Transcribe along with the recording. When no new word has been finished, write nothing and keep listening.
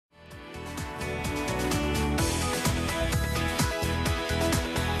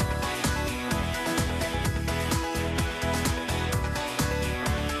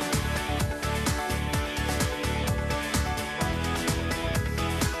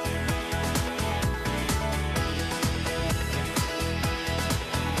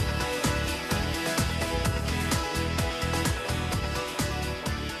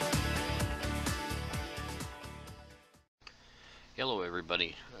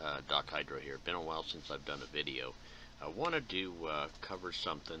Doc Hydro here. Been a while since I've done a video. I wanted to cover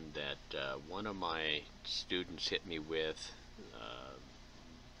something that one of my students hit me with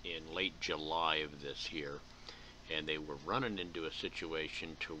in late July of this year, and they were running into a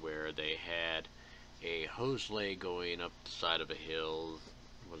situation to where they had a hose lay going up the side of a hill.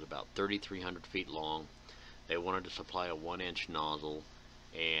 It was about 3,300 feet long. They wanted to supply a 1-inch nozzle,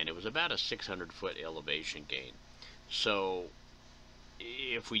 and it was about a 600-foot elevation gain. So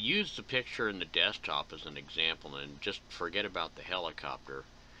if we use the picture in the desktop as an example and just forget about the helicopter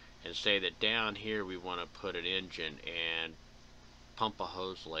and say that down here we want to put an engine and pump a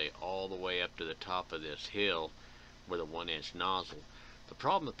hose lay all the way up to the top of this hill with a 1-inch nozzle, the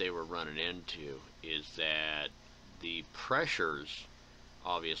problem that they were running into is that the pressures,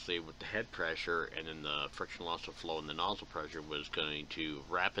 obviously with the head pressure and then the friction loss of flow and the nozzle pressure, was going to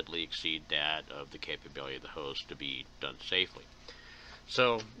rapidly exceed that of the capability of the hose to be done safely.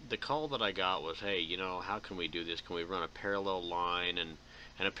 So the call that I got was, hey, you know, how can we do this? Can we run a parallel line? And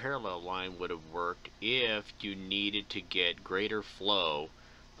a parallel line would have worked if you needed to get greater flow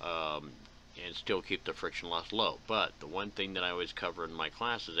and still keep the friction loss low. But the one thing that I always cover in my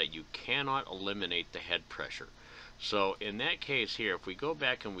class is that you cannot eliminate the head pressure. So in that case here, if we go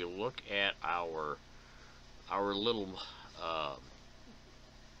back and we look at our little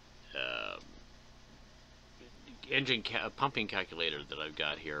engine pumping calculator that I've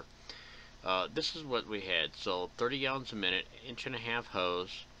got here, this is what we had. So 30 gallons a minute, 1.5 inch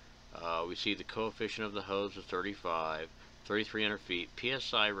hose. We see the coefficient of the hose is 35, 3,300 feet.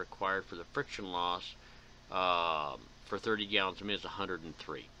 PSI required for the friction loss for 30 gallons a minute is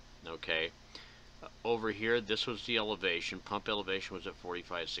 103. Okay. Over here, this was the elevation. Pump elevation was at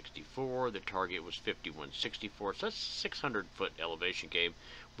 4564. The target was 5164. So that's a 600-foot elevation gain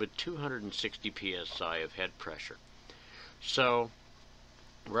with 260 psi of head pressure. So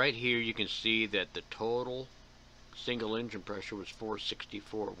right here you can see that the total single engine pressure was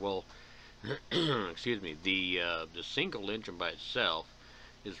 464. Well, excuse me, the single engine by itself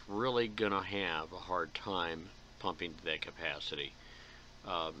is really gonna have a hard time pumping to that capacity.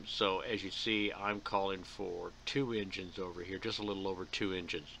 So as you see, I'm calling for 2 engines over here, just a little over 2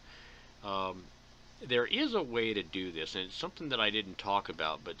 engines. There is a way to do this, and it's something that I didn't talk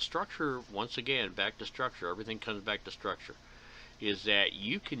about, but structure, once again, back to structure, everything comes back to structure, is that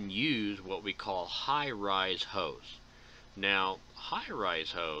you can use what we call high-rise hose. Now,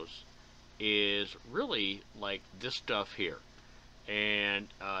 high-rise hose is really like this stuff here, and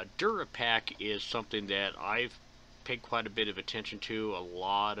Durapack is something that I've paid quite a bit of attention to. A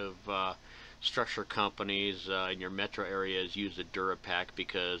lot of structure companies in your metro areas use the Durapack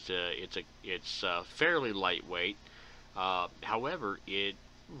because it's fairly lightweight. However, it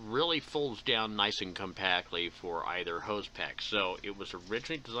really folds down nice and compactly for either hose pack. So it was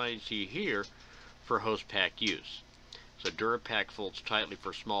originally designed, see here, for hose pack use. So Durapack folds tightly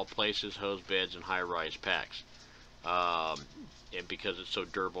for small places, hose beds, and high-rise packs. And because it's so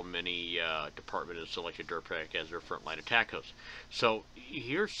durable, many departments have selected Durapack as their frontline attack hose. So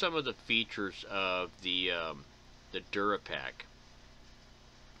here's some of the features of the Durapack.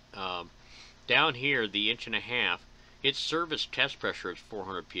 Down here, the 1.5 inch, its service test pressure is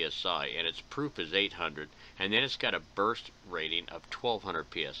 400 psi, and its proof is 800, and then it's got a burst rating of 1200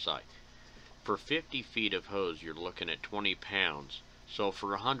 psi. For 50 feet of hose, you're looking at 20 pounds. So for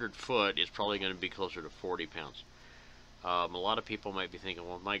 100 foot, it's probably going to be closer to 40 pounds. A lot of people might be thinking,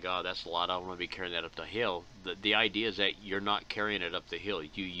 well, my God, that's a lot. I don't want to be carrying that up the hill. The idea is that you're not carrying it up the hill.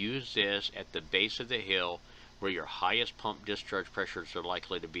 You use this at the base of the hill where your highest pump discharge pressures are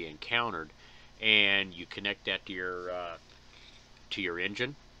likely to be encountered, and you connect that to your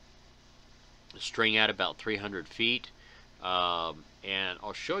engine. String out about 300 feet, and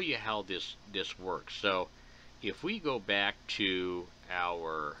I'll show you how this works. So if we go back to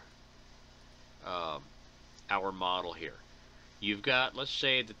our model here, you've got, let's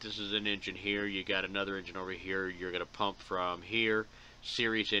say that this is an engine here, you got another engine over here, you're going to pump from here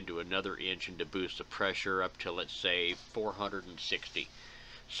series into another engine to boost the pressure up to, let's say, 460.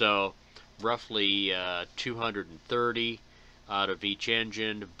 So roughly 230 out of each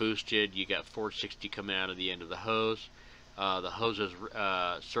engine boosted. You got 460 coming out of the end of the hose. The hose's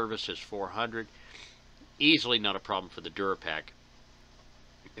service is 400. Easily not a problem for the Durapack.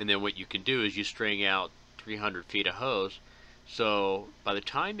 And then what you can do is you string out 300 feet of hose. So by the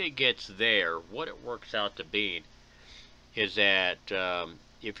time it gets there, what it works out to be is that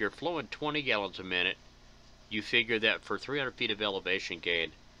if you're flowing 20 gallons a minute, you figure that for 300 feet of elevation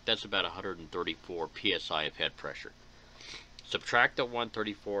gain, that's about 134 psi of head pressure. Subtract the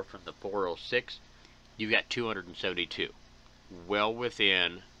 134 from the 406, you've got 272. Well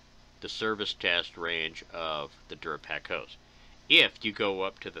within the service test range of the Durapack hose. If you go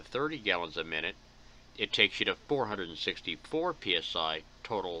up to the 30 gallons a minute, it takes you to 464 psi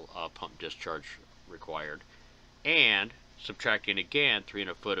total pump discharge required. And subtracting again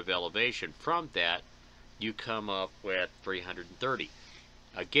 300 foot of elevation from that, you come up with 330.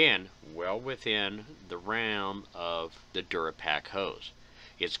 Again, well within the realm of the Durapack hose.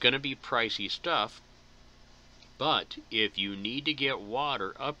 It's going to be pricey stuff, but if you need to get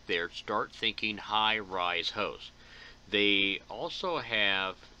water up there, start thinking high-rise hose. They also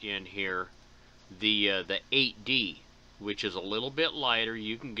have in here the 8D, which is a little bit lighter.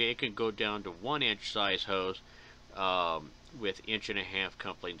 It can go down to 1-inch size hose with 1.5-inch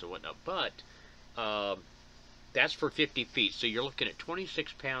couplings and whatnot, but that's for 50 feet, so you're looking at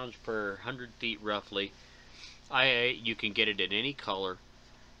 26 pounds per 100 feet roughly. You can get it in any color.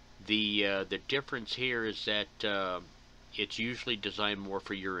 The difference here is that it's usually designed more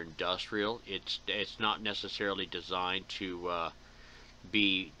for your industrial. It's not necessarily designed to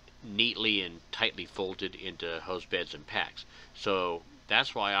be neatly and tightly folded into hose beds and packs. So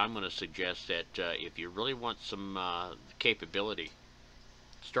that's why I'm going to suggest that if you really want some capability,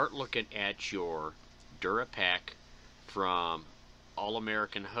 start looking at your Durapack from All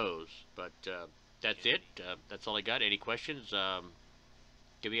American Hose. But that's it. That's all I got. Any questions?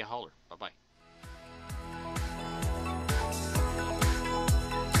 Give me a holler. Bye-bye.